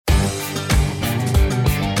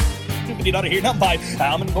mini not hear them by.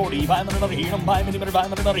 I'm in 45 and another hear them by. Mini minute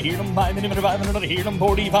 5 and another hear them by. Mini minute 5 and another hear them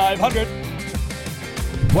 4,500.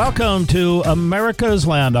 Welcome to America's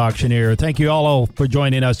Land Auctioneer. Thank you all for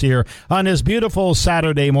joining us here on this beautiful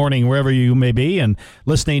Saturday morning, wherever you may be, and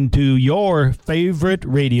listening to your favorite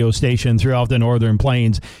radio station throughout the Northern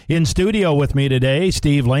Plains. In studio with me today,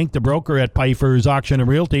 Steve Link, the broker at Pfeiffer's Auction and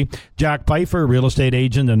Realty, Jack Pfeiffer, real estate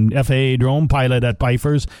agent and FAA drone pilot at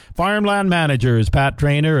Pfeiffer's, farmland managers, Pat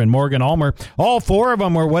Trainer and Morgan Ulmer. All four of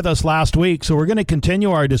them were with us last week, so we're going to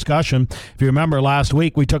continue our discussion. If you remember last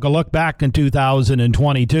week, we took a look back in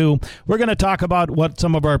 2020. We're going to talk about what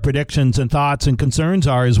some of our predictions and thoughts and concerns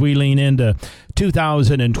are as we lean into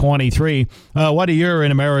 2023. What a year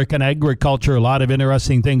in American agriculture. A lot of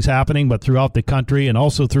interesting things happening, but throughout the country and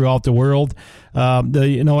also throughout the world.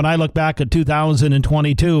 When I look back at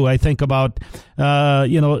 2022, I think about, a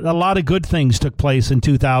lot of good things took place in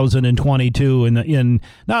 2022 in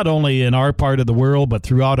not only in our part of the world, but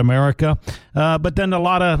throughout America. But then a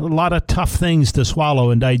lot of tough things to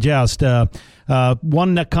swallow and digest.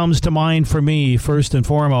 One that comes to mind for me, first and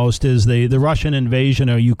foremost, is the Russian invasion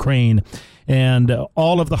of Ukraine and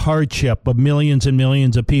all of the hardship of millions and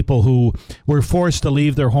millions of people who were forced to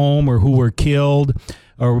leave their home or who were killed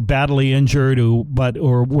or badly injured,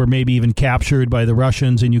 or were maybe even captured by the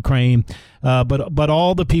Russians in Ukraine. But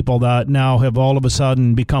all the people that now have all of a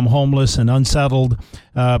sudden become homeless and unsettled,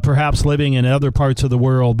 perhaps living in other parts of the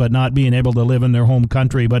world, but not being able to live in their home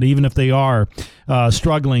country. But even if they are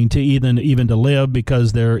struggling to even to live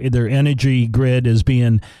because their energy grid is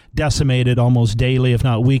being decimated almost daily, if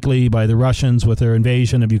not weekly, by the Russians with their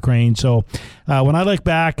invasion of Ukraine. So when I look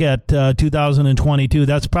back at 2022,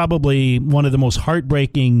 that's probably one of the most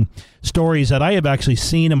heartbreaking stories that I have actually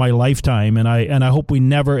seen in my lifetime, and I hope we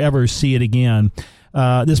never ever see it again.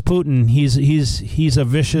 This Putin, he's a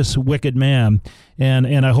vicious, wicked man,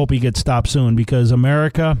 and I hope he gets stopped soon, because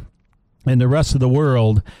America and the rest of the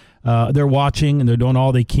world, they're watching and they're doing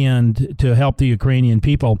all they can to help the Ukrainian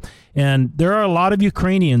people. And there are a lot of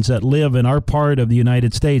Ukrainians that live in our part of the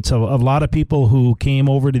United States. A lot of people who came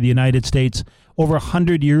over to the United States over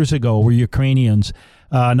 100 years ago were Ukrainians.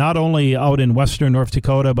 Not only out in western North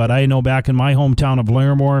Dakota, but I know back in my hometown of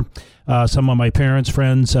Larimore, some of my parents'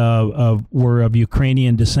 friends were of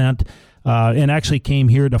Ukrainian descent and actually came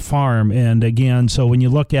here to farm. And again, so when you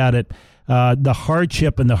look at it, the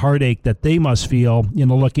hardship and the heartache that they must feel,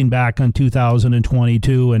 looking back on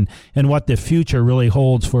 2022 and what the future really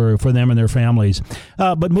holds for them and their families.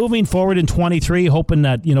 But moving forward in 23, hoping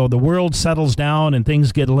that, the world settles down and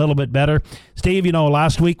things get a little bit better. Steve,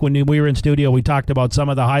 last week when we were in studio, we talked about some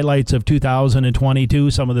of the highlights of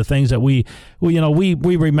 2022, some of the things that we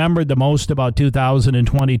remembered the most about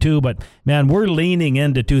 2022. But, man, we're leaning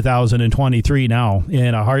into 2023 now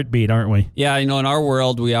in a heartbeat, aren't we? Yeah, in our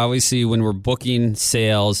world, we always see when we're booking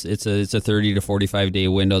sales, it's a 30 to 45 day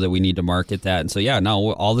window that we need to market that. And so, now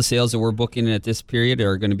all the sales that we're booking at this period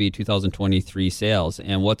are going to be 2023 sales.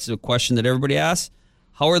 And what's the question that everybody asks?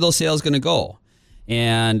 How are those sales going to go?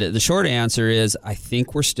 And the short answer is, I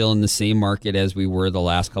think we're still in the same market as we were the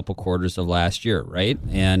last couple quarters of last year, right?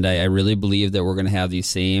 And I really believe that we're going to have these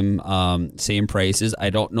same prices.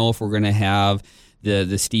 I don't know if we're going to have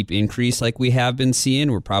the steep increase like we have been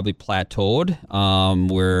seeing. We're probably plateaued.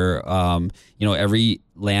 Every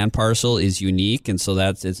land parcel is unique, and so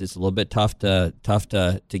it's a little bit tough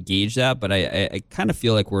to gauge that. But I kind of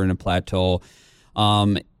feel like we're in a plateau. Are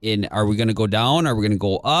we going to go down? Are we going to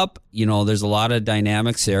go up? There's a lot of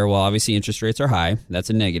dynamics there. Well, obviously interest rates are high. That's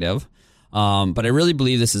a negative. But I really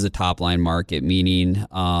believe this is a top-line market, meaning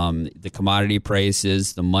the commodity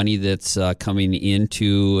prices, the money that's coming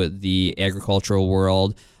into the agricultural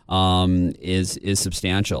world is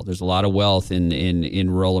substantial. There's a lot of wealth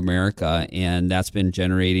in rural America, and that's been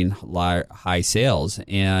generating high sales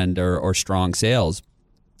or strong sales.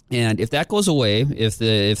 And if that goes away, if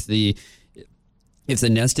the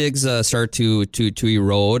nest eggs start to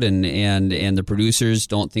erode and the producers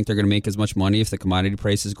don't think they're going to make as much money if the commodity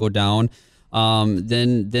prices go down,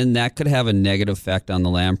 then that could have a negative effect on the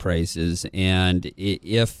land prices. And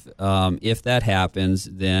if that happens,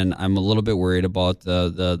 then I'm a little bit worried about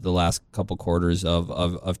the last couple quarters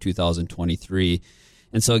of 2023.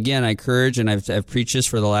 And so again, I encourage, and I've preached this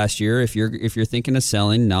for the last year. If you're thinking of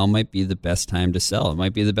selling, now might be the best time to sell. It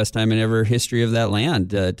might be the best time in ever history of that land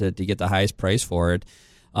to get the highest price for it.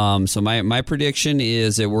 So my prediction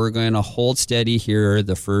is that we're going to hold steady here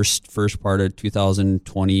the first part of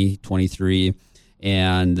 2023,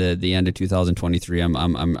 and the end of 2023.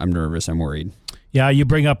 I'm nervous. I'm worried. Yeah, you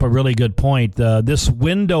bring up a really good point. This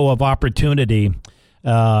window of opportunity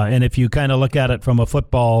And if you kind of look at it from a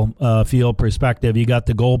football field perspective, you got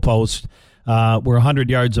the goalpost. We're 100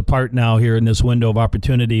 yards apart now here in this window of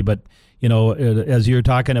opportunity. But, as you're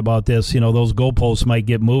talking about this, those goalposts might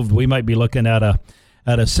get moved. We might be looking at a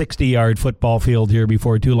 60-yard football field here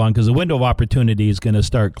before too long, because the window of opportunity is going to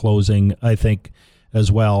start closing, I think,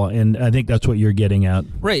 as well. And I think that's what you're getting at.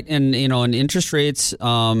 Right. And, and interest rates,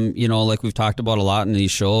 like we've talked about a lot in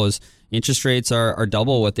these shows, interest rates are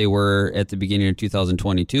double what they were at the beginning of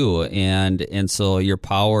 2022. And so your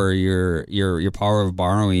power, your power of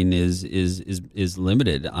borrowing is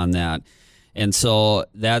limited on that. And so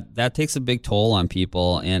that takes a big toll on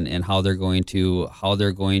people and how they're going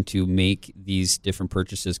to make these different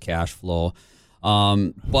purchases cash flow.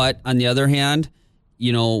 But on the other hand,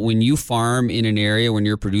 when you farm in an area, when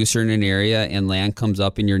you're a producer in an area and land comes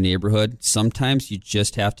up in your neighborhood, sometimes you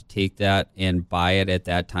just have to take that and buy it at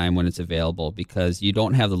that time when it's available, because you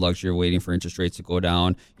don't have the luxury of waiting for interest rates to go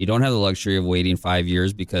down. You don't have the luxury of waiting 5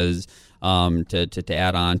 years because to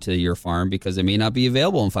add on to your farm, because it may not be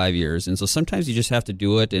available in 5 years. And so sometimes you just have to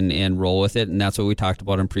do it and roll with it. And that's what we talked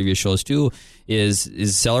about in previous shows too, is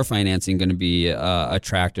seller financing going to be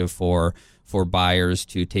attractive for buyers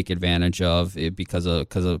to take advantage of it, because a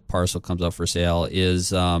parcel comes up for sale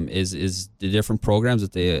is the different programs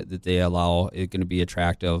that they allow it going to be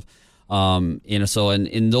attractive. So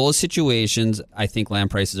in those situations, I think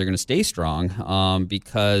land prices are going to stay strong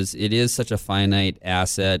because it is such a finite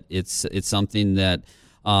asset. It's something that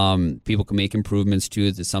people can make improvements to.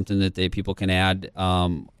 It's something that people can add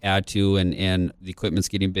to, and the equipment's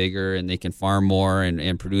getting bigger, and they can farm more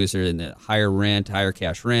and produce it, and higher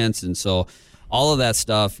cash rents. And so all of that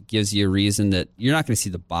stuff gives you a reason that you're not going to see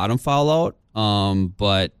the bottom fall out.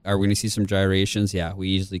 But are we going to see some gyrations? Yeah, we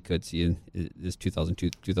easily could see in this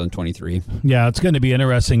 2023. Yeah, it's going to be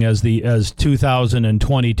interesting as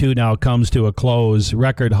 2022 now comes to a close.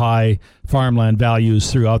 Record high farmland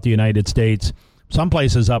values throughout the United States. Some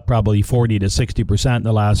places up probably 40 to 60% in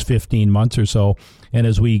the last 15 months or so. And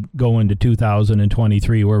as we go into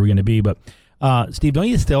 2023, where we're going to be. But Steve, don't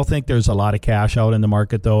you still think there's a lot of cash out in the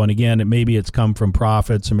market, though? And again, maybe it's come from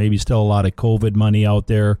profits, or maybe still a lot of COVID money out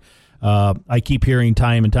there. I keep hearing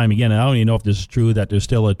time and time again, and I don't even know if this is true, that there's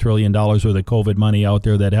still $1 trillion worth of COVID money out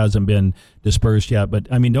there that hasn't been dispersed yet. But,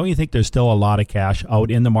 I mean, don't you think there's still a lot of cash out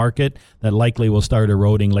in the market that likely will start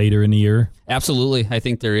eroding later in the year? Absolutely. I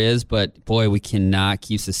think there is. But, boy, we cannot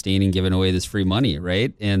keep sustaining giving away this free money,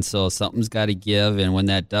 right? And so something's got to give. And when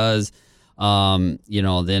that does, then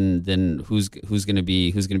who's going to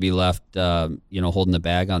be left, holding the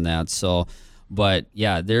bag on that? So, but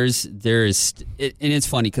yeah, there's, and it's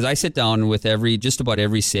funny because I sit down with just about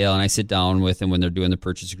every sale, and I sit down with them when they're doing the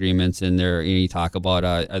purchase agreements, and you talk about,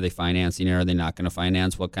 are they financing it? Are they not going to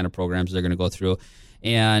finance? What kind of programs they're going to go through?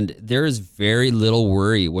 And there is very little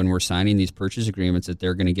worry when we're signing these purchase agreements that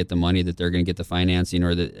they're going to get the money, that they're going to get the financing,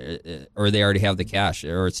 or they already have the cash,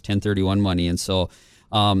 or it's 1031 money. And so,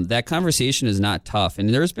 that conversation is not tough.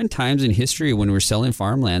 And there's been times in history when we're selling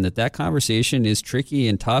farmland that conversation is tricky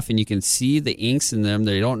and tough, and you can see the inks in them.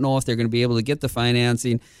 They don't know if they're going to be able to get the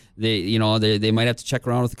financing. They might have to check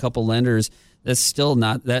around with a couple lenders. That's still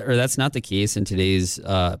not that, or that's not the case in today's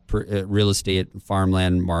real estate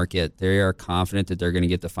farmland market. They are confident that they're going to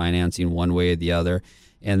get the financing one way or the other,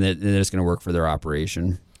 and that it's going to work for their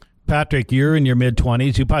operation. Patrick, you're in your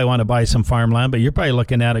mid-20s. You probably want to buy some farmland, but you're probably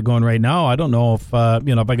looking at it going right now, I don't know if, if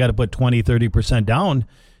I got to put 20, 30% down,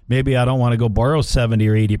 maybe I don't want to go borrow 70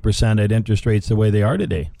 or 80% at interest rates the way they are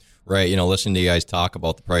today. Right. Listening to you guys talk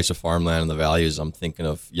about the price of farmland and the values, I'm thinking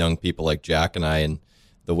of young people like Jack and I, and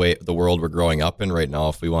the world we're growing up in right now.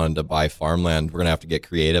 If we wanted to buy farmland, we're going to have to get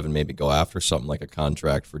creative and maybe go after something like a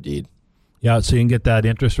contract for deed. Yeah, so you can get that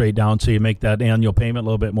interest rate down so you make that annual payment a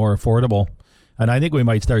little bit more affordable. And I think we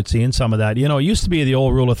might start seeing some of that. It used to be the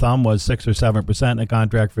old rule of thumb was 6 or 7% in a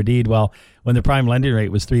contract for deed. Well, when the prime lending rate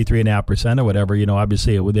was 3.5% or whatever,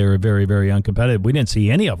 obviously they were very, very uncompetitive. We didn't see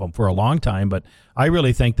any of them for a long time, but I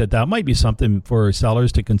really think that might be something for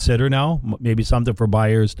sellers to consider now, maybe something for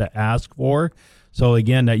buyers to ask for. So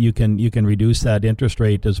again, that you can reduce that interest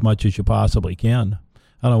rate as much as you possibly can.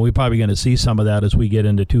 I don't know, we're probably going to see some of that as we get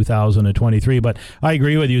into 2023. But I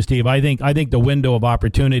agree with you, Steve. I think the window of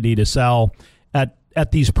opportunity to sell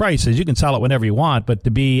at these prices, you can sell it whenever you want, but to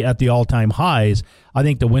be at the all-time highs, I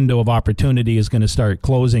think the window of opportunity is going to start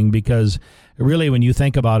closing, because really when you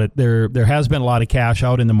think about it, there has been a lot of cash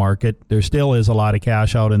out in the market. There still is a lot of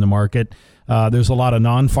cash out in the market. there's a lot of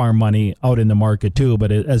non-farm money out in the market too.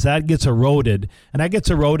 But as that gets eroded, and that gets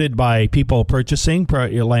eroded by people purchasing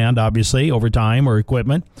land, obviously, over time, or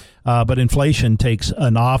equipment, but inflation takes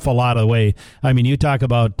an awful lot away. I mean, you talk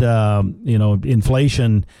about,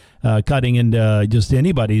 inflation cutting into just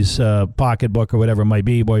anybody's pocketbook or whatever it might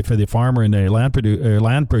be, boy, for the farmer and the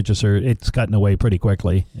land purchaser, it's cutting away pretty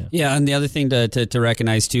quickly. Yeah, and the other thing to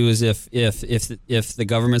recognize too is if the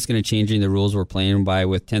government's going to change the rules we're playing by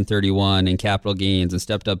with 1031 and capital gains and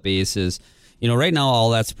stepped up bases, right now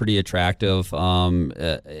all that's pretty attractive.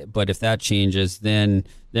 But if that changes, then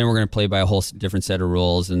we're going to play by a whole different set of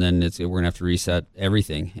rules, and then we're going to have to reset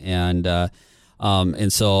everything. And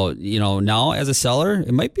so, now as a seller,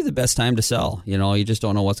 it might be the best time to sell. You just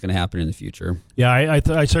don't know what's going to happen in the future. Yeah,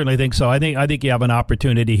 I certainly think so. I think you have an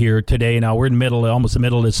opportunity here today. Now we're in almost the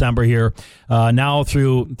middle of December here. Now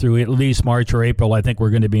through at least March or April, I think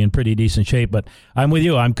we're going to be in pretty decent shape. But I'm with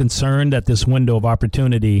you. I'm concerned that this window of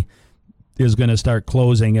opportunity is going to start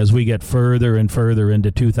closing as we get further and further into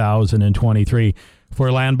 2023. For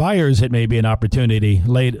land buyers, it may be an opportunity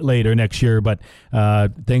later next year, but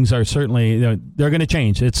things are certainly, they're going to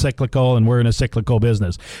change. It's cyclical, and we're in a cyclical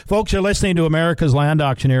business. Folks, you're listening to America's Land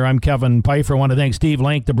Auctioneer. I'm Kevin Pfeiffer. I want to thank Steve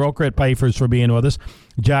Link, the broker at Pfeiffer's, for being with us.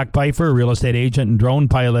 Jack Pfeiffer, real estate agent and drone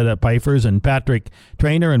pilot at Pfeiffer's, and Patrick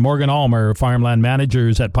Trainer and Morgan Almer, farmland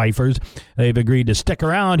managers at Pfeiffer's. They've agreed to stick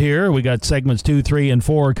around here. We got segments 2, 3, and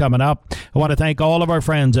 4 coming up. I want to thank all of our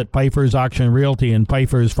friends at Pfeiffer's Auction Realty and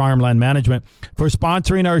Pfeiffer's Farmland Management for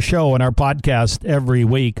sponsoring our show and our podcast every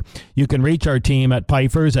week. You can reach our team at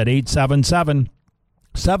Pfeiffer's at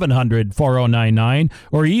 877-700-4099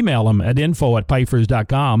 or email them at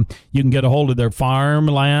info@pfeifers.com. You can get a hold of their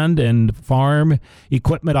farmland and farm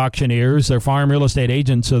equipment auctioneers, their farm real estate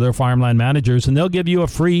agents, or their farmland managers, and they'll give you a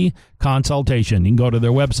free consultation. You can go to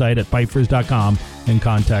their website at pfeifers.com and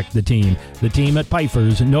contact the team. The team at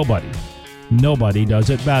Pfeiffer's, Nobody does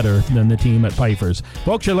it better than the team at Pfeiffer's.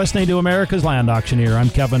 Folks, you're listening to America's Land Auctioneer. I'm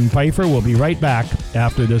Kevin Pfeiffer. We'll be right back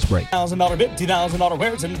after this break. $1,000 bid, $2,000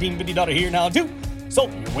 where, $1,750 here now too.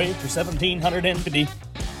 Sold your way for $1,750.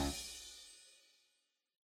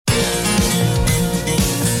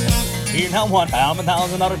 Here now one,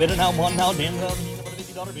 $1,000 bid, and now one, now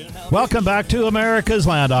 $10,050 bid, and now. Welcome back to America's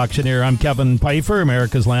Land Auctioneer. I'm Kevin Pfeiffer,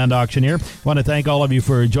 America's Land Auctioneer. Want to thank all of you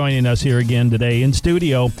for joining us here again today in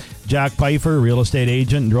studio. Jack Pfeiffer, real estate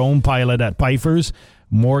agent and drone pilot at Pfeiffer's.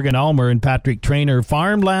 Morgan Almer and Patrick Trainer,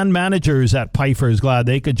 farmland managers at Pfeiffer's. Glad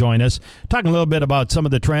they could join us. Talking a little bit about some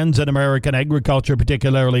of the trends in American agriculture,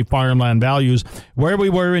 particularly farmland values, where we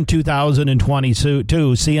were in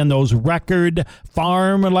 2022, seeing those record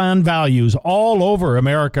farmland values all over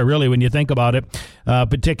America, really, when you think about it,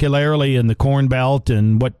 particularly in the Corn Belt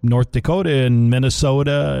and North Dakota and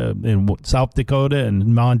Minnesota and South Dakota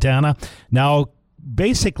and Montana. Now,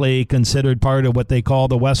 basically considered part of what they call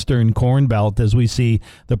the Western Corn Belt, as we see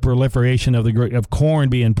the proliferation of corn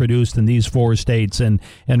being produced in these 4 states and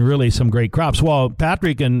really some great crops. Well,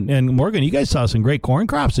 Patrick and Morgan, you guys saw some great corn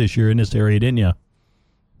crops this year in this area, didn't you?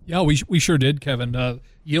 Yeah, we sure did, Kevin.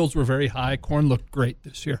 Yields were very high. Corn looked great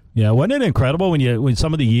this year. Yeah, wasn't it incredible when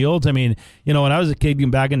some of the yields? I mean, when I was a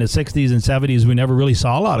kid back in the 60s and 70s, we never really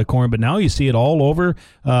saw a lot of corn, but now you see it all over,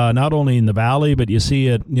 not only in the valley, but you see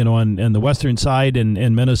it, in the western side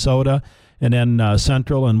in Minnesota, and then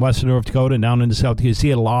central and western North Dakota and down into South Dakota. You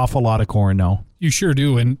see an awful lot of corn now. You sure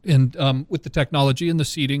do, and with the technology and the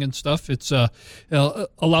seeding and stuff, it's allowed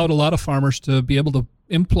a lot of farmers to be able to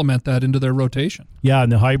implement that into their rotation. Yeah,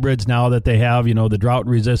 and the hybrids now that they have, the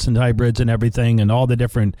drought-resistant hybrids and everything, and all the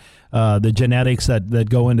different the genetics that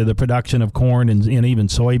go into the production of corn and even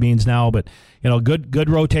soybeans now. But good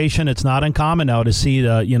rotation. It's not uncommon now to see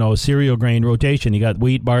the cereal grain rotation. You got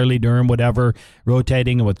wheat, barley, durum, whatever,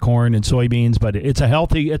 rotating with corn and soybeans. But it's a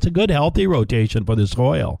good healthy rotation for the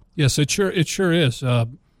soil. Yes, it sure is.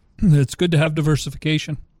 It's good to have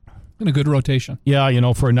diversification and a good rotation.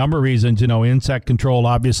 Yeah, for a number of reasons, insect control,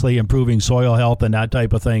 obviously improving soil health and that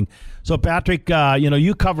type of thing. So, Patrick,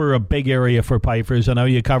 you cover a big area for Pfeiffer's. I know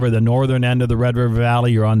you cover the northern end of the Red River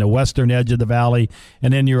Valley. You're on the western edge of the valley,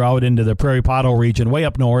 and then you're out into the Prairie Pothole region, way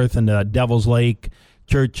up north in the Devil's Lake,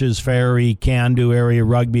 Churches Ferry, Candu area,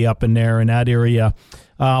 Rugby up in there in that area.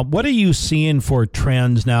 What are you seeing for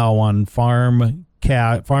trends now on farmland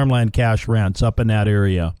cash rents up in that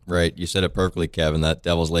area? Right. You said it perfectly, Kevin. That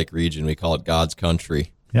Devil's Lake region, we call it God's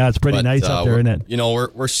country. Yeah, it's pretty nice up there, isn't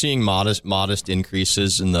it? We're seeing modest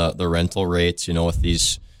increases in the rental rates, with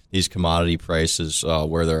these commodity prices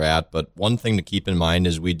where they're at. But one thing to keep in mind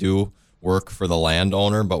is we do work for the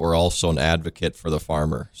landowner, but we're also an advocate for the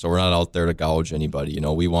farmer. So we're not out there to gouge anybody.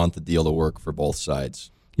 We want the deal to work for both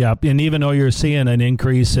sides. Yeah, and even though you're seeing an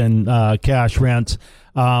increase in cash rents,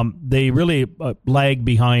 they really lag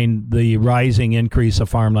behind the rising increase of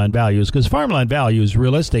farmland values, because farmland values,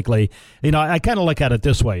 realistically, I kind of look at it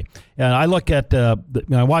this way. I look at, I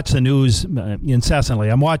watch the news incessantly.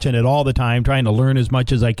 I'm watching it all the time, trying to learn as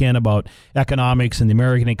much as I can about economics and the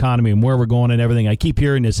American economy and where we're going and everything. I keep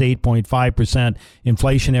hearing this 8.5%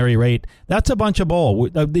 inflationary rate. That's a bunch of bull.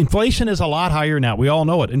 Inflation is a lot higher now. We all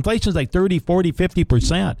know it. Inflation is like 30, 40,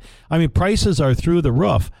 50%. I mean, prices are through the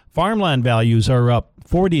roof. Farmland values are up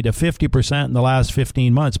 40 to 50% in the last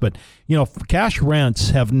 15 months. But, cash rents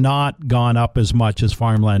have not gone up as much as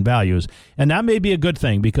farmland values. And that may be a good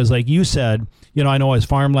thing because, like you said, I know as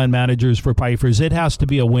farmland managers for Pfeiffer's, it has to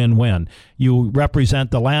be a win-win. You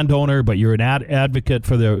represent the landowner, but you're an advocate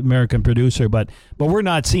for the American producer. But we're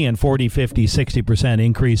not seeing 40, 50, 60%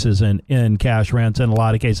 increases in cash rents in a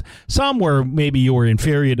lot of cases. Some where maybe you were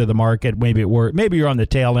inferior to the market. Maybe you're on the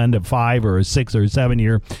tail end of 5 or 6 or 7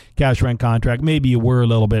 year cash rent contract. Maybe you were a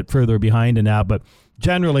little bit further behind in that. But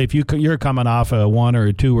generally, if you're coming off a 1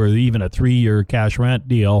 or 2 or even a 3 year cash rent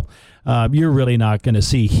deal, you're really not going to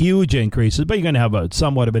see huge increases, but you're going to have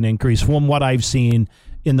somewhat of an increase from what I've seen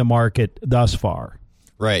in the market thus far.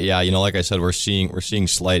 Right. Yeah. Like I said, we're seeing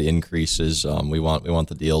slight increases. We want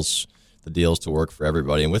the deals to work for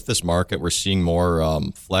everybody. And with this market, we're seeing more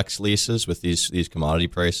flex leases with these commodity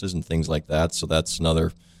prices and things like that. So that's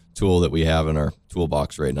another tool that we have in our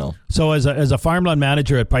toolbox right now. So as a farmland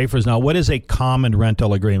manager at Pfeiffer's now, what is a common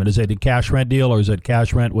rental agreement? Is it a cash rent deal or is it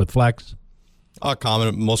cash rent with flex?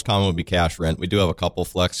 Most common would be cash rent. We do have a couple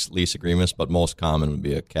flex lease agreements, but most common would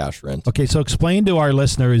be a cash rent. Okay, so explain to our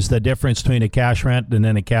listeners the difference between a cash rent and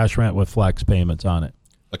then a cash rent with flex payments on it.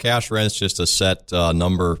 A cash rent is just a set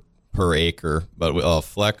number per acre, but a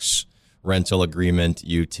flex rental agreement,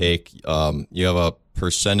 you have a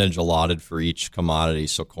percentage allotted for each commodity.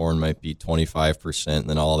 So corn might be 25%, and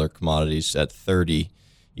then all other commodities at 30%.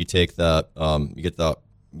 You take you get the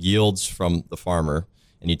yields from the farmer,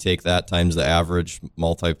 and you take that times the average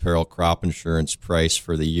multi-peril crop insurance price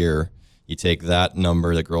for the year. You take that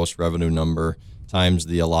number, the gross revenue number, times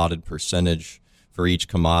the allotted percentage for each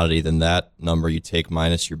commodity. Then that number you take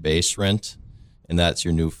minus your base rent, and that's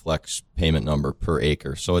your new flex payment number per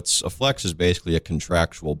acre. So a flex is basically a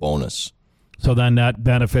contractual bonus. So then that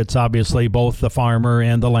benefits, obviously, both the farmer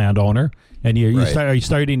and the landowner. And are you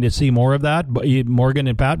starting to see more of that? Morgan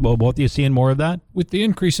and Pat, both of you seeing more of that? With the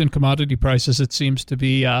increase in commodity prices, it seems to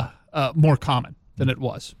be more common than it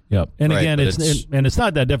was. Yep. And right, again, it's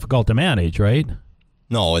not that difficult to manage, right?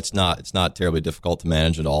 No, it's not. It's not terribly difficult to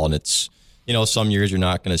manage at all. And it's, some years you're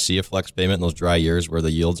not going to see a flex payment in those dry years where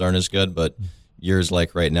the yields aren't as good. But years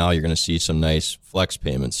like right now, you're going to see some nice flex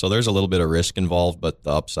payments. So there's a little bit of risk involved, but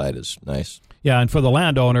the upside is nice. Yeah, and for the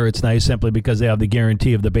landowner, it's nice simply because they have the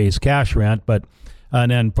guarantee of the base cash rent.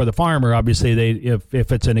 And then for the farmer, obviously,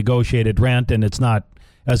 if it's a negotiated rent and it's not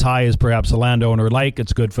as high as perhaps the landowner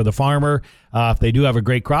it's good for the farmer. If they do have a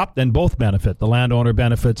great crop, then both benefit. The landowner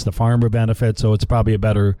benefits, the farmer benefits. So it's probably a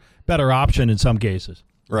better option in some cases.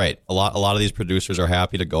 Right. A lot of these producers are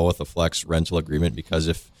happy to go with a flex rental agreement because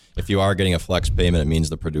if you are getting a flex payment, it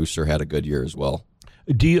means the producer had a good year as well.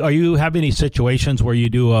 Are you have any situations where you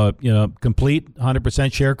do a complete 100%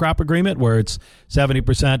 sharecrop agreement where it's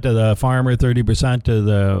 70% to the farmer, 30% to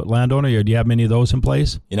the landowner? Or do you have many of those in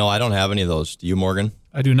place? I don't have any of those. Do you, Morgan?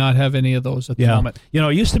 I do not have any of those at the moment.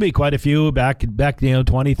 It used to be quite a few back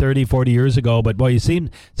 20, 30, 40 years ago. But boy, it seems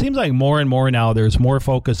like more and more now there's more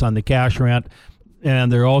focus on the cash rent.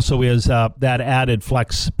 And there also is that added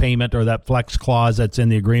flex payment or that flex clause that's in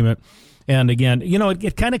the agreement. And again,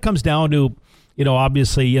 it kind of comes down to,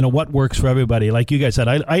 obviously, what works for everybody. Like you guys said,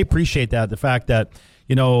 I appreciate that, the fact that,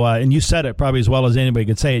 and you said it probably as well as anybody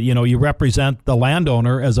could say it, you represent the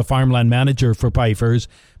landowner as a farmland manager for Pfeiffer's,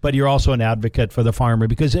 but you're also an advocate for the farmer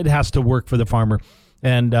because it has to work for the farmer.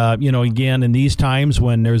 And, again, in these times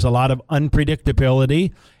when there's a lot of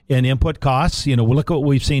unpredictability in input costs, look at what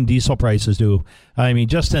we've seen diesel prices do. I mean,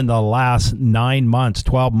 just in the last 9 months,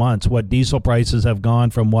 12 months, what diesel prices have gone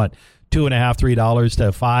from $2.5, $3 to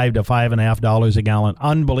 $5 to $5.50 a gallon.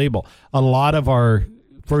 Unbelievable. A lot of our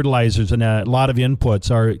fertilizers and a lot of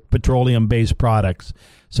inputs are petroleum-based products.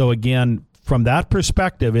 So again, from that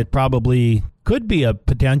perspective, it probably could be a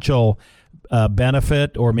potential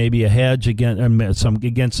benefit or maybe a hedge against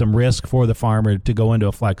some risk for the farmer to go into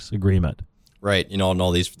a flex agreement. Right.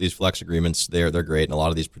 These flex agreements, they're great, and a lot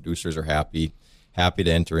of these producers are happy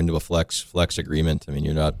to enter into a flex agreement. I mean,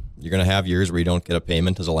 you're going to have years where you don't get a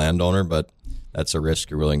payment as a landowner, but that's a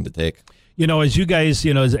risk you're willing to take. As you guys,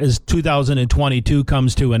 as 2022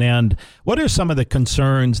 comes to an end, what are some of the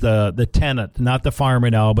concerns the tenant, not the farmer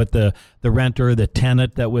now, but the renter, the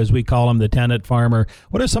tenant, that was, we call him the tenant farmer.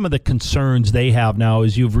 What are some of the concerns they have now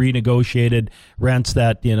as you've renegotiated rents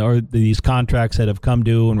that, or these contracts that have come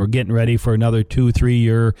due and we're getting ready for another 2-3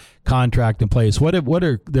 year contract in place? What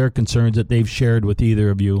are their concerns that they've shared with either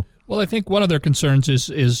of you? Well, I think one of their concerns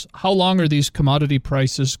is how long are these commodity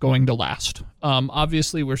prices going to last?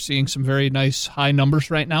 Obviously, we're seeing some very nice high numbers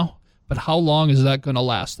right now, but how long is that going to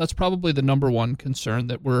last? That's probably the number one concern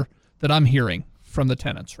that I'm hearing from the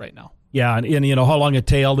tenants right now. Yeah, and how long a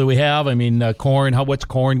tail do we have? I mean, corn. What's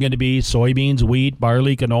corn going to be? Soybeans, wheat,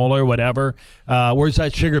 barley, canola, or whatever. Where's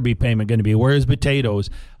that sugar beet payment going to be? Where's potatoes?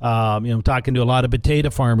 I'm talking to a lot of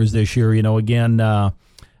potato farmers this year.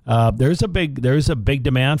 There's a big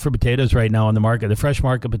demand for potatoes right now in the market. The fresh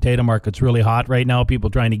market potato market's really hot right now. People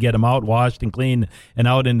trying to get them out, washed and clean, and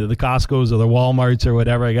out into the Costco's or the Walmarts or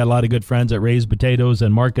whatever. I got a lot of good friends that raise potatoes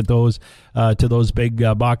and market those to those big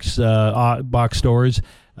box stores.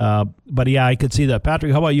 But yeah, I could see that.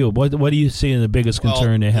 Patrick, how about you? What do you see in the biggest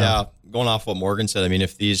concern they have? Yeah, going off what Morgan said, I mean,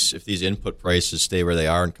 if these input prices stay where they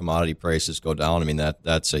are and commodity prices go down, I mean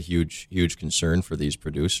that's a huge concern for these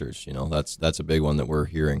producers. That's a big one that we're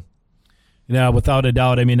hearing. Yeah, without a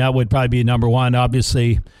doubt. I mean, that would probably be number one,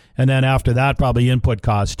 obviously, and then after that, probably input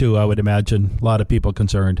costs too. I would imagine a lot of people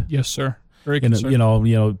concerned. Yes, sir. Very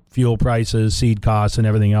concerned. Fuel prices, seed costs, and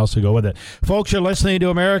everything else to go with it. Folks, you're listening to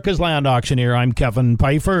America's Land Auctioneer. I'm Kevin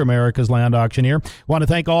Pfeiffer, America's Land Auctioneer. Want to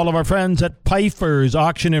thank all of our friends at Pfeiffer's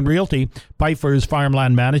Auction and Realty, Pfeiffer's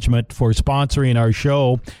Farmland Management, for sponsoring our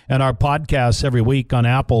show and our podcasts every week on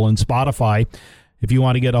Apple and Spotify. If you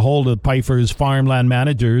want to get a hold of Pfeiffer's Farmland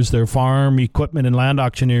Managers, their farm, equipment, and land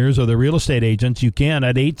auctioneers, or their real estate agents, you can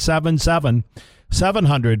at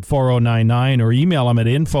 877-700-4099 or email them at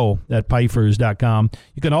info@pfeifers.com.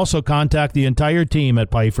 You can also contact the entire team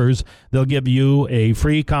at Pfeiffer's. They'll give you a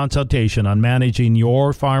free consultation on managing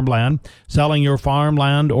your farmland, selling your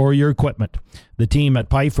farmland, or your equipment. The team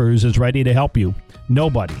at Pfeiffer's is ready to help you.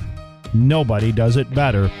 Nobody does it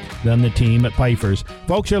better than the team at Pfeiffer's.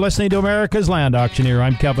 Folks, you're listening to America's Land Auctioneer.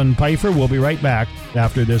 I'm Kevin Pfeiffer. We'll be right back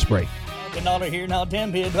after this break. $1 here now,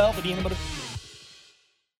 10 bid, 12, 15, but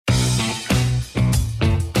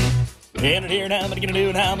in it here now, what are you gonna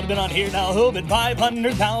do now? I'm gonna on here now, who bid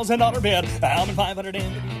 $500,000 bid? I'm in 500 in.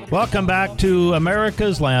 Welcome back to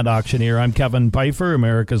America's Land Auctioneer. I'm Kevin Pfeiffer,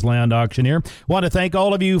 America's Land Auctioneer. Want to thank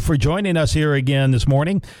all of you for joining us here again this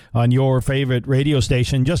morning on your favorite radio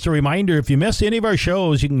station. Just a reminder, if you missed any of our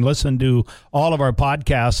shows, you can listen to all of our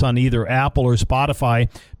podcasts on either Apple or Spotify.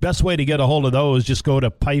 Best way to get a hold of those, just go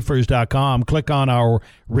to Pfeifers.com, click on our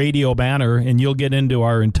radio banner, and you'll get into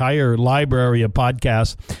our entire library of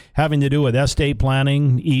podcasts having to do with estate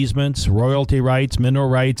planning, easements, royalty rights, mineral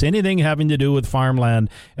rights, anything having to do with farmland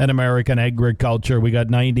and American agriculture. We got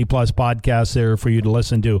 90 plus podcasts there for you to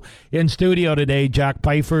listen to. In studio today, Jack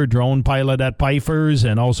Pfeiffer, drone pilot at Pfeiffer's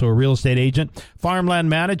and also a real estate agent. Farmland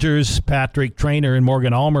managers, Patrick Trainer and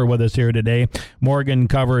Morgan Almer with us here today. Morgan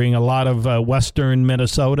covering a lot of western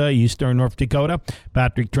Minnesota, eastern North Dakota.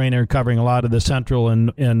 Patrick Trainer covering a lot of the central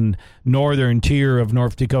and northern tier of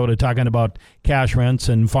North Dakota, talking about cash rents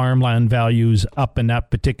and farmland values up in that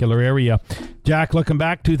particular area. Jack, looking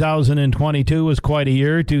back, 2022 was quite a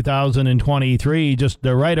year. 2023 just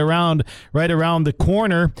right around the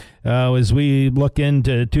corner as we look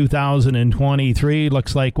into 2023.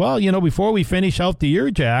 Looks like, before we finish out the year,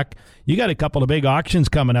 Jack, you got a couple of big auctions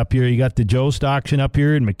coming up here. You got the Jost auction up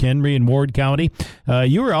here in McHenry and Ward County.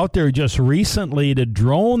 You were out there just recently to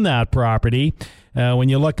drone that property. When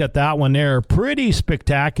you look at that one there, pretty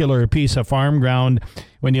spectacular piece of farm ground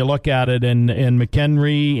when you look at it in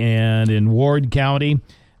McHenry and in Ward County.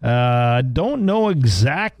 Don't know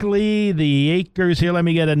exactly the acres here. Let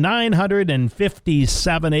me get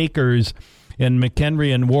 957 acres in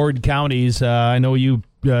McHenry and Ward counties. I know you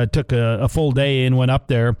took a full day and went up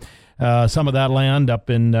there. Some of that land up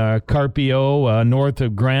in Carpio, north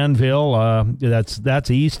of Granville. That's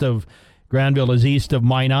east of Granville is east of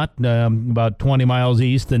Minot, about 20 miles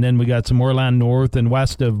east, and then we got some more land north and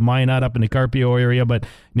west of Minot up in the Carpio area, but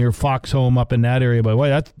near Foxhome up in that area. But boy,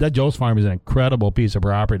 that Joe's Farm is an incredible piece of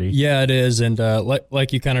property. Yeah, it is, and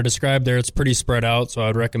like you kind of described there, it's pretty spread out. So I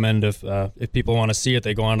would recommend if people want to see it,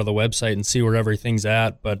 they go onto the website and see where everything's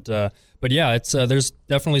at. But yeah, it's there's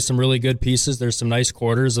definitely some really good pieces. There's some nice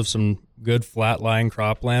quarters of some good flat-lying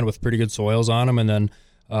cropland with pretty good soils on them, and then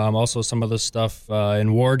also some of the stuff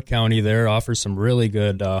in Ward County there offers some really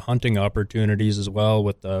good hunting opportunities as well,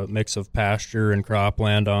 with the mix of pasture and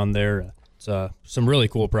cropland on there. It's some really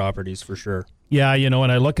cool properties for sure. Yeah, when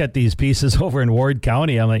I look at these pieces over in Ward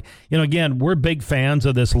County, I'm like, again, we're big fans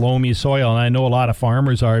of this loamy soil, and I know a lot of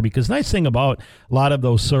farmers are, because the nice thing about a lot of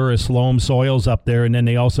those Souris loam soils up there, and then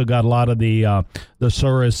they also got a lot of the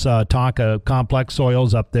Souris Tonka complex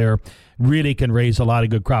soils up there, really can raise a lot of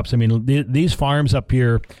good crops. I mean, these farms up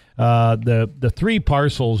here, the 3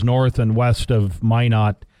 parcels north and west of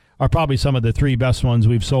Minot are probably some of the 3 best ones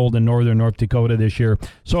we've sold in northern North Dakota this year.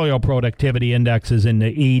 Soil productivity indexes in the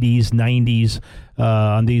 80s, 90s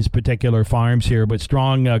on these particular farms here, but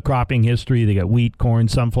strong cropping history. They got wheat, corn,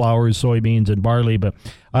 sunflowers, soybeans, and barley. But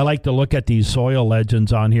I like to look at these soil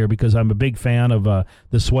legends on here because I'm a big fan of the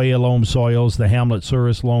Swaya loam soils, the Hamlet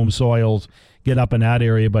Souris loam soils, get up in that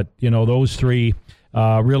area. But, those 3...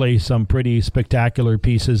 really some pretty spectacular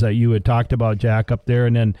pieces that you had talked about, Jack, up there.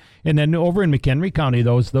 And then over in McHenry County,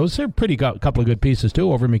 those are pretty couple of good pieces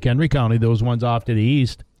too over in McHenry County, those ones off to the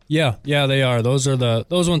east. Yeah, they are. Those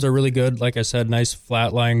ones are really good. Like I said, nice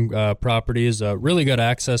flat-lying properties, really good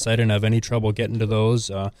access. I didn't have any trouble getting to those.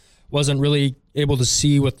 Wasn't really able to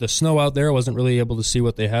see with the snow out there. Wasn't really able to see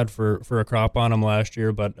what they had for a crop on them last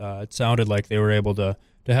year, but it sounded like they were able to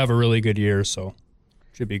have a really good year, so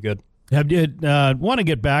should be good. I did want to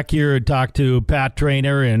get back here and talk to Pat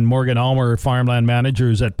Trainer and Morgan Almer, farmland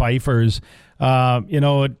managers at Pfeiffer's.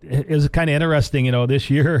 It was kind of interesting, this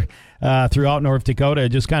year throughout North Dakota,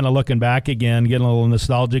 just kind of looking back again, getting a little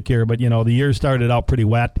nostalgic here. But, the year started out pretty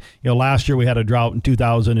wet. Last year we had a drought in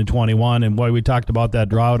 2021, and boy, we talked about that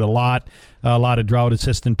drought a lot of drought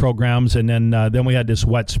assistance programs. And then we had this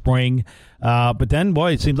wet spring. But then,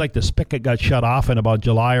 boy, it seems like the spigot got shut off in about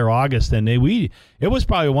July or August. And it was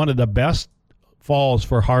probably one of the best falls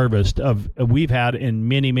for harvest we've had in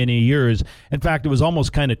many, many years. In fact, it was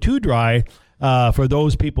almost kind of too dry for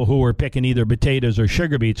those people who were picking either potatoes or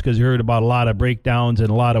sugar beets, because you heard about a lot of breakdowns and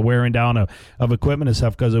a lot of wearing down of equipment and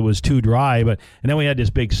stuff because it was too dry. And then we had this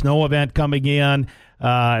big snow event coming in.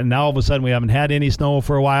 And now all of a sudden we haven't had any snow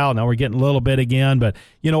for a while. Now we're getting a little bit again. But,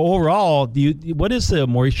 overall, what is the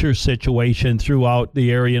moisture situation throughout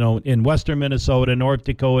the area, in western Minnesota, North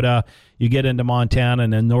Dakota, you get into Montana,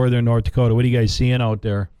 and then northern North Dakota? What are you guys seeing out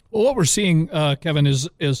there? Well, what we're seeing, Kevin, is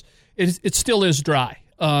it still is dry.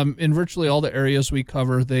 In virtually all the areas we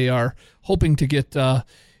cover, they are hoping to get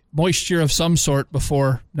moisture of some sort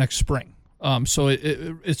before next spring. So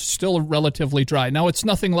it's still relatively dry. Now, it's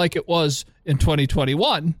nothing like it was in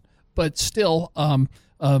 2021, but still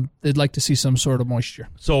they'd like to see some sort of moisture.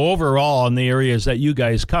 So overall, in the areas that you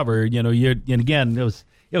guys cover, and again,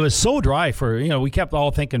 it was so dry for, we kept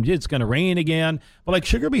all thinking, it's going to rain again. But like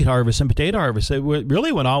sugar beet harvest and potato harvest, it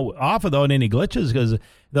really went off without any glitches, because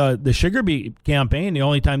the sugar beet campaign, the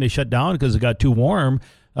only time they shut down because it got too warm,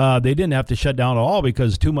 they didn't have to shut down at all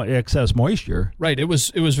because too much excess moisture. Right. It was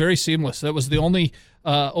very seamless. That was the only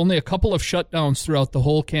a couple of shutdowns throughout the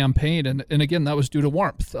whole campaign. And again, that was due to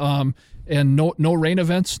warmth. And no rain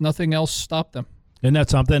events, nothing else stopped them. And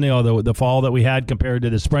that's something, the fall that we had compared to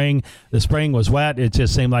the spring was wet. It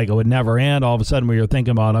just seemed like it would never end. All of a sudden we were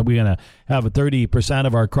thinking about, are we going to have a 30%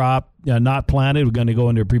 of our crop not planted? We're going to go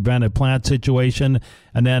into a prevented plant situation,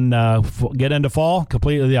 and then get into fall,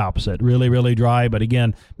 completely the opposite. Really, really dry, but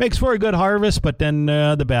again, makes for a good harvest, but then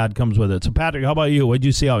the bad comes with it. So Patrick, how about you? What did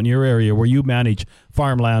you see out in your area where you manage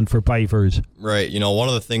farmland for Pfeiffer's? Right. One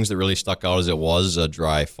of the things that really stuck out is it was a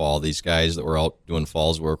dry fall. These guys that were out doing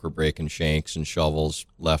falls work were breaking shanks and shovels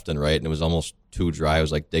left and right, and it was almost too dry. It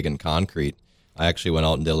was like digging concrete. I actually went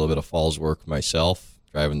out and did a little bit of falls work myself,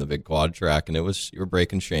 driving the big quad track, and you were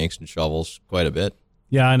breaking shanks and shovels quite a bit.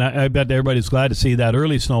 Yeah, and I bet everybody's glad to see that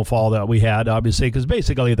early snowfall that we had, obviously, because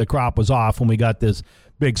basically the crop was off when we got this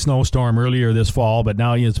big snowstorm earlier this fall. But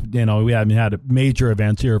now, we haven't had major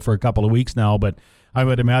events here for a couple of weeks now. But I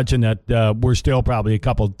would imagine that we're still probably a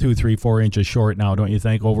couple, 2, 3, 4 inches short now, don't you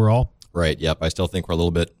think, overall? Right. Yep. I still think we're a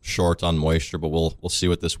little bit short on moisture, but we'll see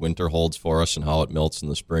what this winter holds for us and how it melts in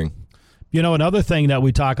the spring. Another thing that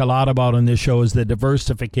we talk a lot about on this show is the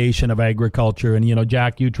diversification of agriculture. And,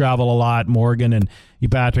 Jack, you travel a lot, Morgan, and you,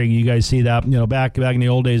 Patrick, you guys see that. Back in the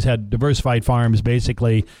old days, had diversified farms.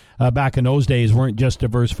 Basically, back in those days, weren't just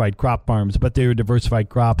diversified crop farms, but they were diversified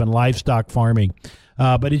crop and livestock farming.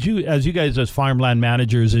 But as you guys as farmland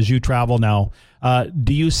managers, as you travel now,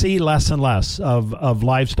 do you see less and less of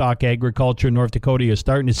livestock agriculture in North Dakota? You're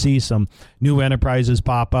starting to see some new enterprises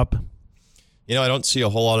pop up? I don't see a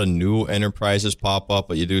whole lot of new enterprises pop up,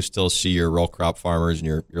 but you do still see your row crop farmers and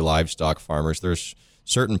your livestock farmers. There's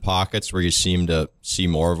certain pockets where you seem to see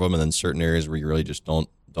more of them, and then certain areas where you really just don't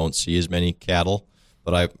see as many cattle.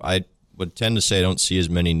 But I would tend to say I don't see as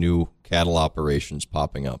many new cattle operations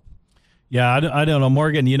popping up. Yeah, I don't know,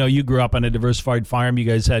 Morgan. You grew up on a diversified farm. You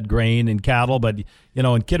guys had grain and cattle, but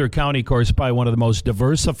in Kidder County, of course, probably one of the most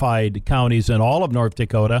diversified counties in all of North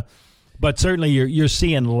Dakota. But certainly, you're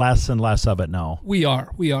seeing less and less of it now. We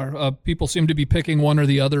are. People seem to be picking one or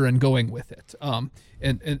the other and going with it. And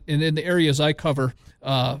in the areas I cover,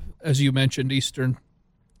 as you mentioned, eastern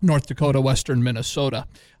North Dakota, western Minnesota,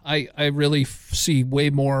 I really see way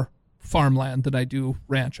more farmland than I do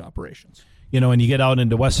ranch operations. And you get out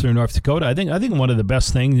into western North Dakota, I think one of the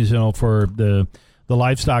best things, for the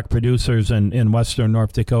livestock producers in western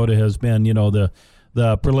North Dakota has been,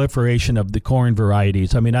 the proliferation of the corn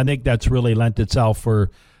varieties. I mean, I think that's really lent itself to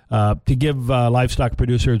give livestock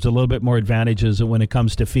producers a little bit more advantages when it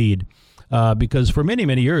comes to feed. Because for many,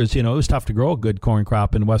 many years, it was tough to grow a good corn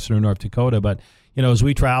crop in western North Dakota. But, as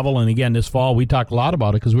we travel, and again, this fall, we talked a lot about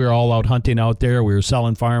it because we were all out hunting out there. We were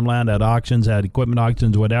selling farmland at auctions, at equipment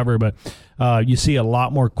auctions, whatever. But you see a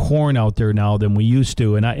lot more corn out there now than we used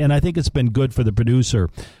to. And I think it's been good for the producer.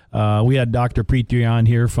 We had Dr. Petrie on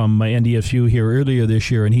here from NDSU here earlier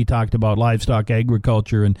this year, and he talked about livestock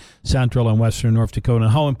agriculture in central and western North Dakota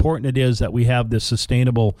and how important it is that we have this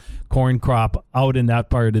sustainable corn crop out in that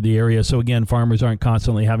part of the area. So, again, farmers aren't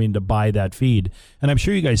constantly having to buy that feed. And I'm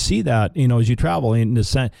sure you guys see that, as you travel in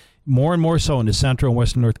more and more so into central and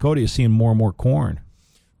western North Dakota, you're seeing more and more corn.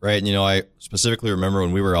 Right. And, I specifically remember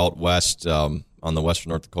when we were out west on the western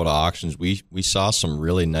North Dakota auctions, we saw some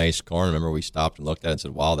really nice corn. Remember, we stopped and looked at it and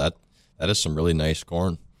said, wow, that is some really nice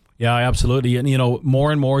corn. Yeah, absolutely. And,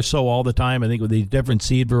 more and more so all the time, I think with these different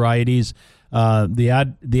seed varieties,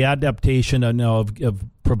 the adaptation of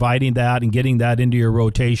providing that and getting that into your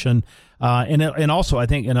rotation. And also, I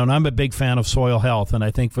think, I'm a big fan of soil health, and I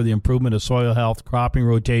think for the improvement of soil health, cropping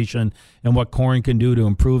rotation, and what corn can do to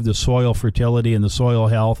improve the soil fertility and the soil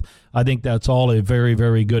health, I think that's all a very,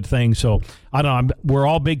 very good thing. So, I don't know, we're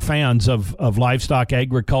all big fans of livestock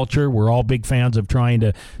agriculture. We're all big fans of trying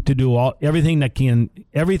to do everything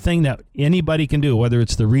that anybody can do, whether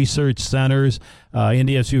it's the research centers,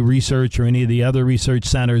 NDSU Research, or any of the other research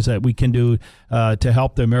centers that we can do to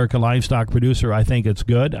help the American livestock producer. I think it's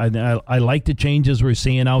good. I like the changes we're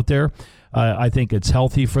seeing out there. I think it's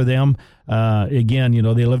healthy for them. Again,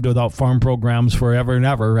 they lived without farm programs forever and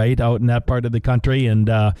ever, right, out in that part of the country, and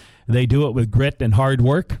they do it with grit and hard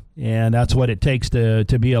work, and that's what it takes to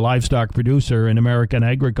be a livestock producer in American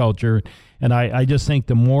agriculture. And I just think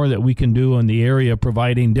the more that we can do in the area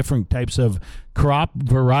providing different types of crop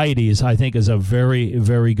varieties, I think is a very,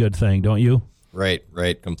 very good thing, don't you? Right,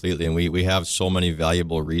 completely. And we have so many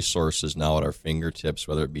valuable resources now at our fingertips,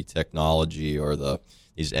 whether it be technology or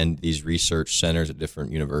these research centers at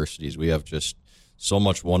different universities. We have just so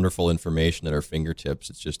much wonderful information at our fingertips.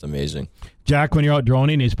 It's just amazing. Jack, when you're out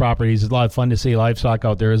droning these properties, it's a lot of fun to see livestock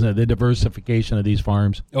out there, isn't it? The diversification of these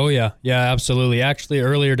farms. Oh, yeah. Yeah, absolutely. Actually,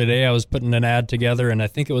 earlier today, I was putting an ad together, and I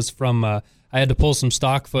think it was from I had to pull some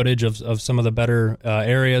stock footage of some of the better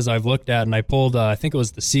areas I've looked at, and I pulled, I think it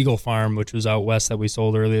was the Siegel Farm, which was out west that we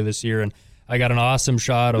sold earlier this year, and I got an awesome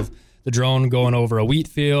shot of the drone going over a wheat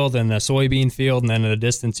field and a soybean field, and then in the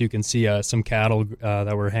distance you can see some cattle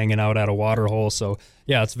that were hanging out at a water hole. So,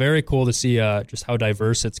 yeah, it's very cool to see just how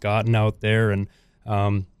diverse it's gotten out there, and,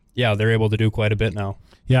 they're able to do quite a bit now.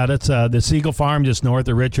 Yeah, that's the Siegel Farm just north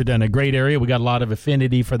of Richardson, a great area. We got a lot of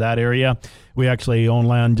affinity for that area. We actually own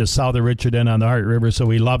land just south of Richardson on the Heart River, so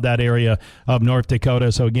we love that area of North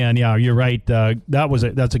Dakota. So again, yeah, you're right.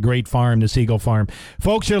 That's a great farm, the Siegel Farm.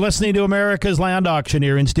 Folks, you're listening to America's Land Auction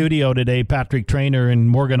here in studio today. Patrick Traynor and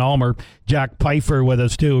Morgan Almer, Jack Pfeiffer with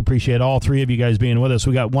us too. Appreciate all three of you guys being with us.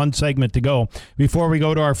 We got one segment to go. Before we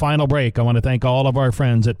go to our final break, I want to thank all of our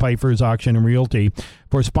friends at Pfeiffer's Auction and Realty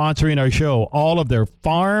for sponsoring our show. All of their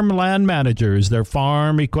farmland managers, their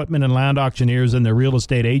farm equipment and land auctioneers, and their real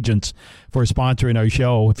estate agents for sponsoring our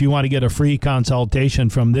show. If you want to get a free consultation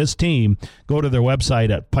from this team, go to their website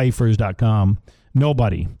at Pfeifers.com.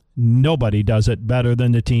 Nobody does it better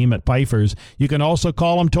than the team at Pfeiffer's. You can also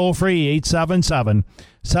call them toll-free,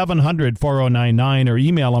 877-700-4099, or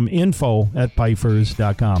email them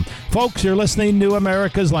info@Pfeifers.com. Folks, you're listening to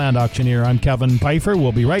America's Land Auctioneer. I'm Kevin Pfeiffer.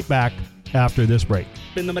 We'll be right back after this break.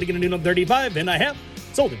 Been the money gonna do no 35, and I have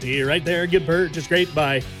sold it to you right there. Good purchase, great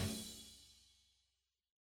buy.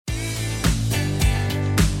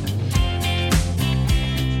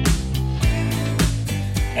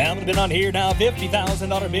 Almond been on here now,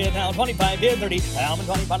 $50,000 bid now, 25 bid, 30. Almond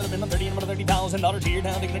 25 bid on 30, and $30,000 here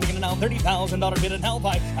now, taking it now, $30,000 bid at now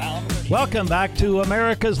 5. Almond 30. Welcome back to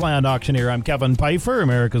America's Land Auctioneer. I'm Kevin Pfeiffer,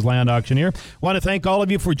 America's Land Auctioneer. Want to thank all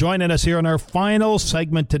of you for joining us here on our final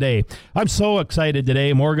segment today. I'm so excited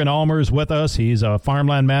today. Morgan Almer's with us. He's a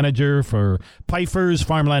farmland manager for Pfeiffer's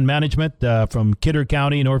Farmland Management from Kidder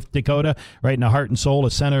County, North Dakota, right in the heart and soul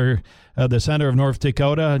of the center of North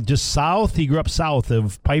Dakota, just south. He grew up south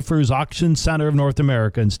of Pfeiffer's Auction Center of North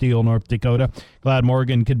America in Steele, North Dakota. Glad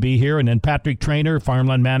Morgan could be here. And then Patrick Trainer,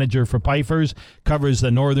 farmland manager for Pfeiffer's, covers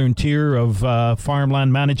the northern tier of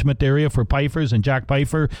farmland management area for Pfeiffer's. And Jack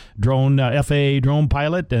Pfeiffer, FAA drone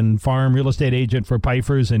pilot and farm real estate agent for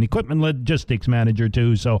Pfeiffer's and equipment logistics manager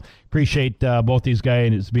too. So appreciate both these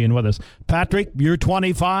guys being with us. Patrick, you're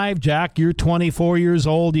 25. Jack, you're 24 years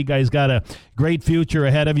old. You guys got a great future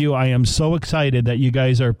ahead of you. I am so excited that you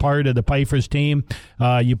guys are part of the Pfeiffer's team.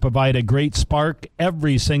 You provide a great spark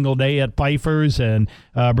every single day at Pfeiffer's and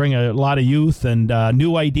bring a lot of youth and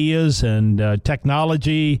new ideas and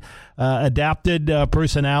technology adapted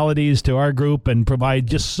personalities to our group and provide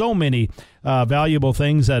just so many valuable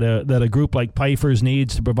things that a group like Pfeiffer's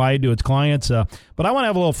needs to provide to its clients. But I want to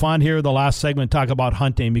have a little fun here, the last segment, talk about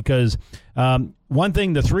hunting, because one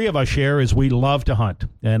thing the three of us share is we love to hunt.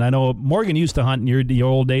 And I know Morgan used to hunt in your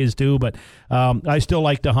old days too, but I still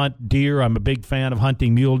like to hunt deer. I'm a big fan of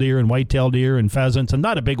hunting mule deer and whitetail deer and pheasants. I'm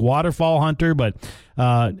not a big waterfowl hunter, but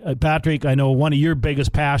Patrick, I know one of your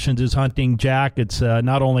biggest passions is hunting. Jack, it's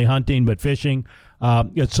not only hunting, but fishing.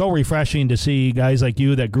 It's so refreshing to see guys like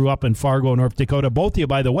you that grew up in Fargo, North Dakota. Both of you,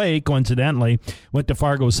 by the way, coincidentally, went to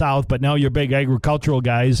Fargo South, but now you're big agricultural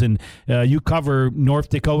guys, and you cover North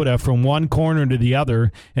Dakota from one corner to the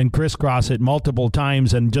other and crisscross it multiple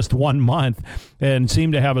times in just 1 month and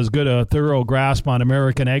seem to have as good a thorough grasp on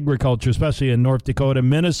American agriculture, especially in North Dakota,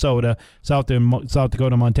 Minnesota, South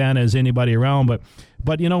Dakota, Montana, as anybody around.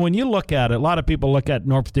 But, you know, when you look at it, a lot of people look at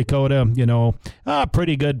North Dakota,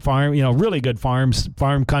 pretty good farm, really good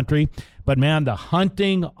farm country. But, man, the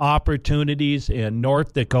hunting opportunities in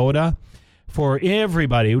North Dakota for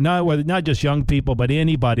everybody, not just young people, but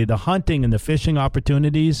anybody, the hunting and the fishing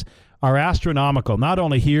opportunities are astronomical, not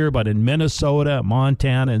only here, but in Minnesota,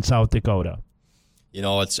 Montana, and South Dakota.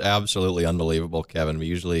 It's absolutely unbelievable, Kevin.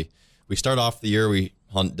 We start off the year, we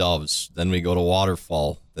hunt doves, then we go to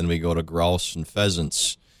waterfowl, then we go to grouse and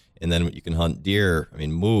pheasants, and then you can hunt deer,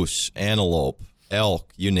 moose, antelope,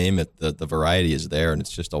 elk, you name it. The variety is there, and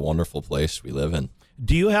it's just a wonderful place we live in.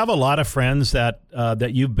 Do you have a lot of friends that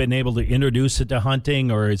you've been able to introduce it to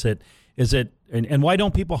hunting, or is it and why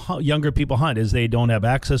don't younger people hunt? Is they don't have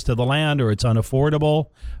access to the land, or it's unaffordable?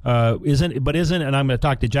 And I'm going to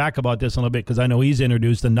talk to Jack about this in a little bit because I know he's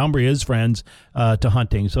introduced a number of his friends to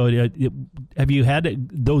hunting. So have you had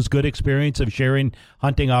those good experiences of sharing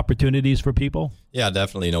hunting opportunities for people? Yeah,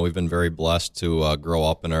 definitely. We've been very blessed to grow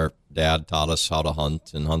up, and our dad taught us how to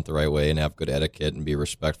hunt and hunt the right way and have good etiquette and be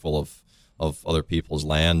respectful of other people's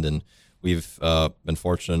land. And we've been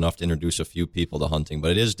fortunate enough to introduce a few people to hunting.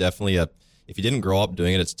 But it is definitely if you didn't grow up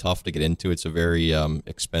doing it, it's tough to get into. It's a very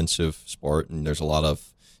expensive sport, and there's a lot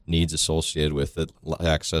of needs associated with it,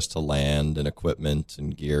 access to land and equipment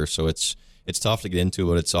and gear. So it's tough to get into,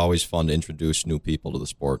 but it's always fun to introduce new people to the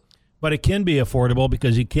sport. But it can be affordable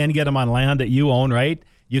because you can get them on land that you own, right?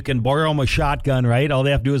 You can borrow them a shotgun, right? All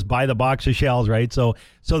they have to do is buy the box of shells, right? So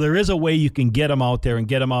there is a way you can get them out there and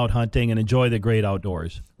get them out hunting and enjoy the great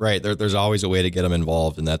outdoors. Right. There's always a way to get them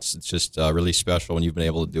involved, and it's just really special when you've been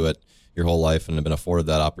able to do it your whole life and have been afforded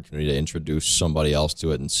that opportunity to introduce somebody else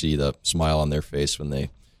to it and see the smile on their face when they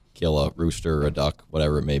kill a rooster or a duck,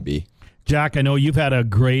 whatever it may be. Jack, I know you've had a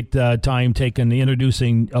great time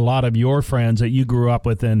introducing a lot of your friends that you grew up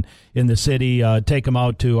with in the city. Take them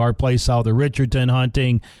out to our place south of Richardson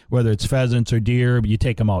hunting, whether it's pheasants or deer. You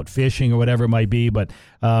take them out fishing or whatever it might be. But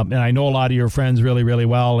and I know a lot of your friends really, really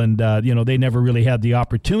well, and they never really had the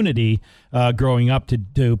opportunity growing up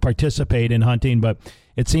to participate in hunting. But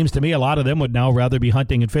it seems to me a lot of them would now rather be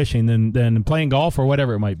hunting and fishing than playing golf or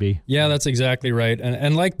whatever it might be. Yeah, that's exactly right.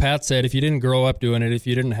 And like Pat said, if you didn't grow up doing it, if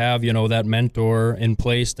you didn't have, that mentor in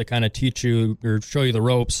place to kind of teach you or show you the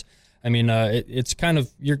ropes, it's kind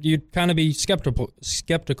of, you'd kind of be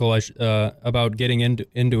skeptical about getting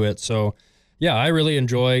into it. So, yeah, I really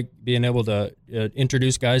enjoy being able to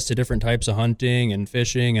introduce guys to different types of hunting and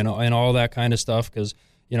fishing and all that kind of stuff because,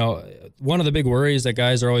 one of the big worries that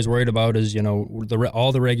guys are always worried about is,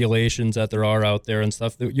 all the regulations that there are out there and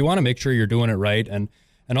stuff. You want to make sure you're doing it right, and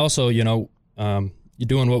also, you're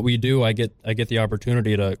doing what we do. I get the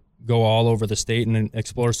opportunity to go all over the state and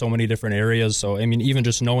explore so many different areas. So, even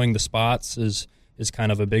just knowing the spots is kind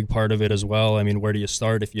of a big part of it as well. Where do you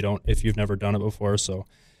start if you've never done it before? So,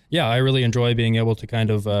 yeah, I really enjoy being able to kind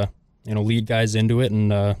of lead guys into it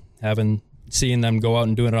and seeing them go out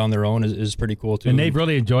and doing it on their own is pretty cool too. And they've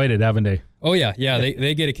really enjoyed it, haven't they? Oh yeah.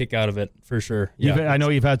 They get a kick out of it for sure. Yeah. I know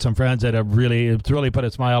you've had some friends that have it's really put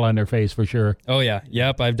a smile on their face for sure. Oh yeah.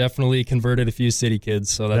 Yep. I've definitely converted a few city kids,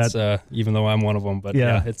 so that's even though I'm one of them. But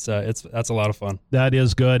yeah, it's that's a lot of fun. That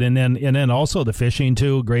is good, and then also the fishing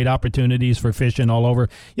too. Great opportunities for fishing all over.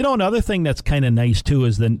 Another thing that's kind of nice too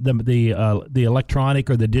is the electronic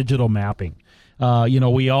or the digital mapping.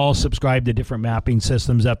 We all subscribe to different mapping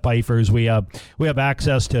systems at Pfeiffer's. We have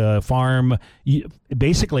access to farm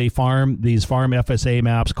FSA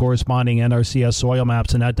maps, corresponding NRCS soil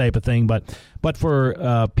maps, and that type of thing. But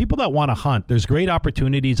for people that want to hunt, there's great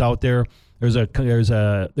opportunities out there. There's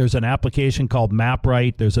an application called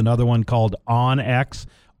MapRight. There's another one called OnX.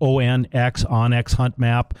 OnX Hunt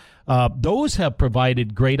Map. Those have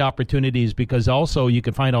provided great opportunities because also you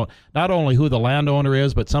can find out not only who the landowner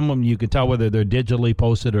is, but some of them you can tell whether they're digitally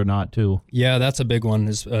posted or not too. Yeah, that's a big one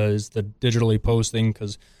is the digitally posting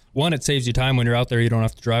because one, it saves you time when you're out there. You don't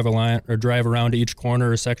have to drive around to each corner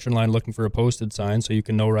or section line looking for a posted sign, so you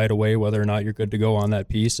can know right away whether or not you're good to go on that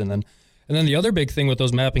piece. And then the other big thing with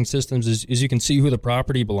those mapping systems is you can see who the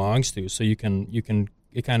property belongs to, so you can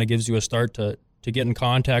it kind of gives you a start to get in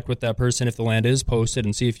contact with that person if the land is posted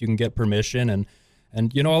and see if you can get permission. And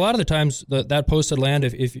a lot of the times that posted land,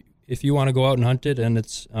 if you want to go out and hunt it and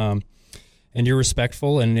it's and you're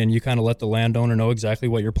respectful and you kind of let the landowner know exactly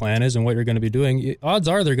what your plan is and what you're going to be doing, odds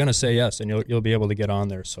are they're going to say yes and you'll be able to get on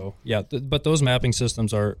there. So yeah, but those mapping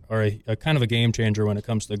systems are a kind of a game changer when it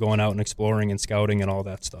comes to going out and exploring and scouting and all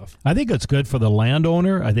that stuff. I think it's good for the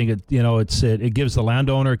landowner. I think it gives the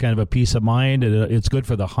landowner kind of a peace of mind. It's good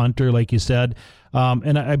for the hunter, like you said.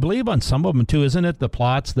 And I believe on some of them too, isn't it? The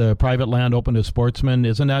plots, the private land open to sportsmen,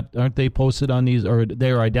 aren't they posted on these, or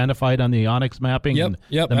they are identified on the OnX mapping? Yep,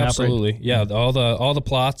 absolutely. Yeah, all the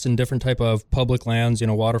plots and different type of public lands,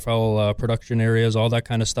 waterfowl production areas, all that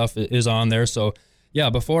kind of stuff is on there. So yeah,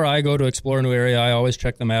 before I go to explore a new area, I always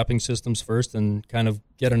check the mapping systems first and kind of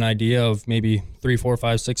get an idea of maybe 3, 4,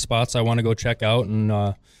 5, 6 spots I want to go check out,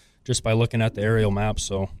 and just by looking at the aerial maps.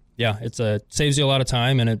 So yeah, it saves you a lot of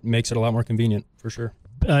time and it makes it a lot more convenient for sure.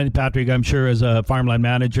 Patrick, I'm sure as a farmland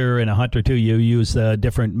manager and a hunter too, you use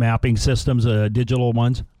different mapping systems, digital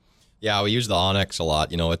ones. Yeah, we use the OnX a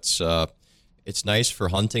lot. It's nice for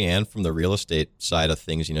hunting and from the real estate side of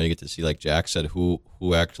things. You get to see, like Jack said, who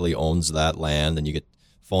actually owns that land, and you get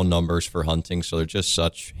phone numbers for hunting. So they're just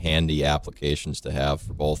such handy applications to have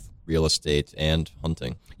for both real estate and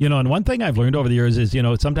hunting. And one thing I've learned over the years is,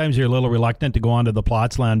 sometimes you're a little reluctant to go onto the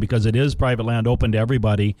plots land because it is private land open to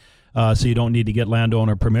everybody. So you don't need to get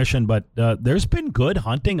landowner permission. But there's been good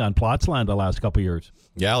hunting on plots land the last couple of years.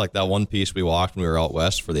 Yeah, like that one piece we walked when we were out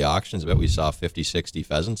west for the auctions, I bet we saw 50, 60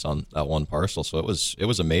 pheasants on that one parcel. So it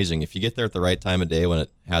was amazing. If you get there at the right time of day when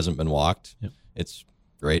it hasn't been walked, Yep. It's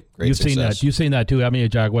great You've success. You've seen that too, haven't you,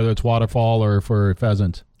 Jack, whether it's waterfall or for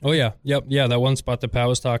pheasants? Oh, yeah. Yep. Yeah, that one spot that Pat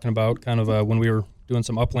was talking about, kind of when we were doing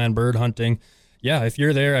some upland bird hunting. Yeah, if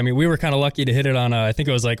you're there, we were kind of lucky to hit it on, I think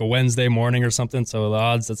it was like a Wednesday morning or something, so the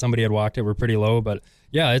odds that somebody had walked it were pretty low. But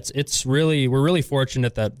yeah, we're really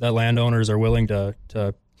fortunate that landowners are willing to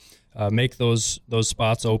make those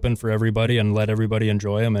spots open for everybody and let everybody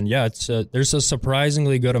enjoy them. And yeah, there's a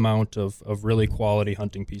surprisingly good amount of really quality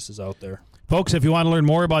hunting pieces out there. Folks, if you want to learn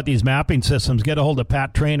more about these mapping systems, get a hold of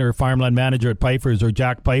Pat Trainer, farmland manager at Pfeiffer's, or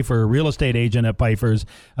Jack Pfeiffer, real estate agent at Pfeiffer's.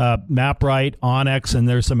 MapRight, OnX, and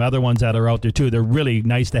there's some other ones that are out there too. They're really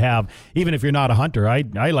nice to have, even if you're not a hunter. I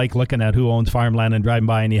like looking at who owns farmland and driving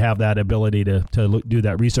by, and you have that ability to do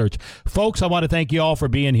that research. Folks, I want to thank you all for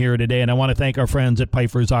being here today, and I want to thank our friends at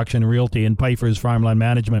Pfeiffer's Auction and Realty and Pfeiffer's Farmland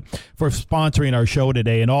Management for sponsoring our show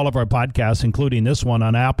today and all of our podcasts, including this one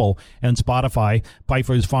on Apple and Spotify.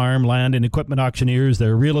 Pfeiffer's Farmland and Equipment Auctioneers,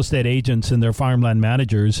 their real estate agents and their farmland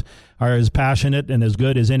managers are as passionate and as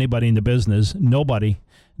good as anybody in the business. Nobody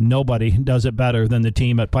does it better than the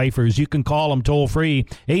team at Pfeiffer's. You can call them toll free,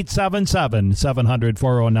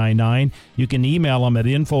 877-700-4099. You can email them at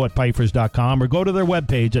info@pfeifers.com or go to their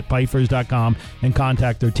webpage at pfeifers.com and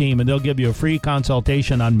contact their team, and they'll give you a free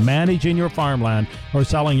consultation on managing your farmland or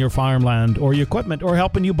selling your farmland or your equipment or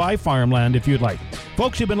helping you buy farmland if you'd like.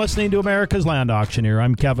 Folks, you've been listening to America's Land Auctioneer.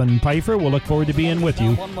 I'm Kevin Pfeiffer. We'll look forward to being with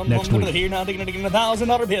you next week. Here now,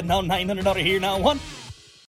 $1,000 bid now, $900 here now, one.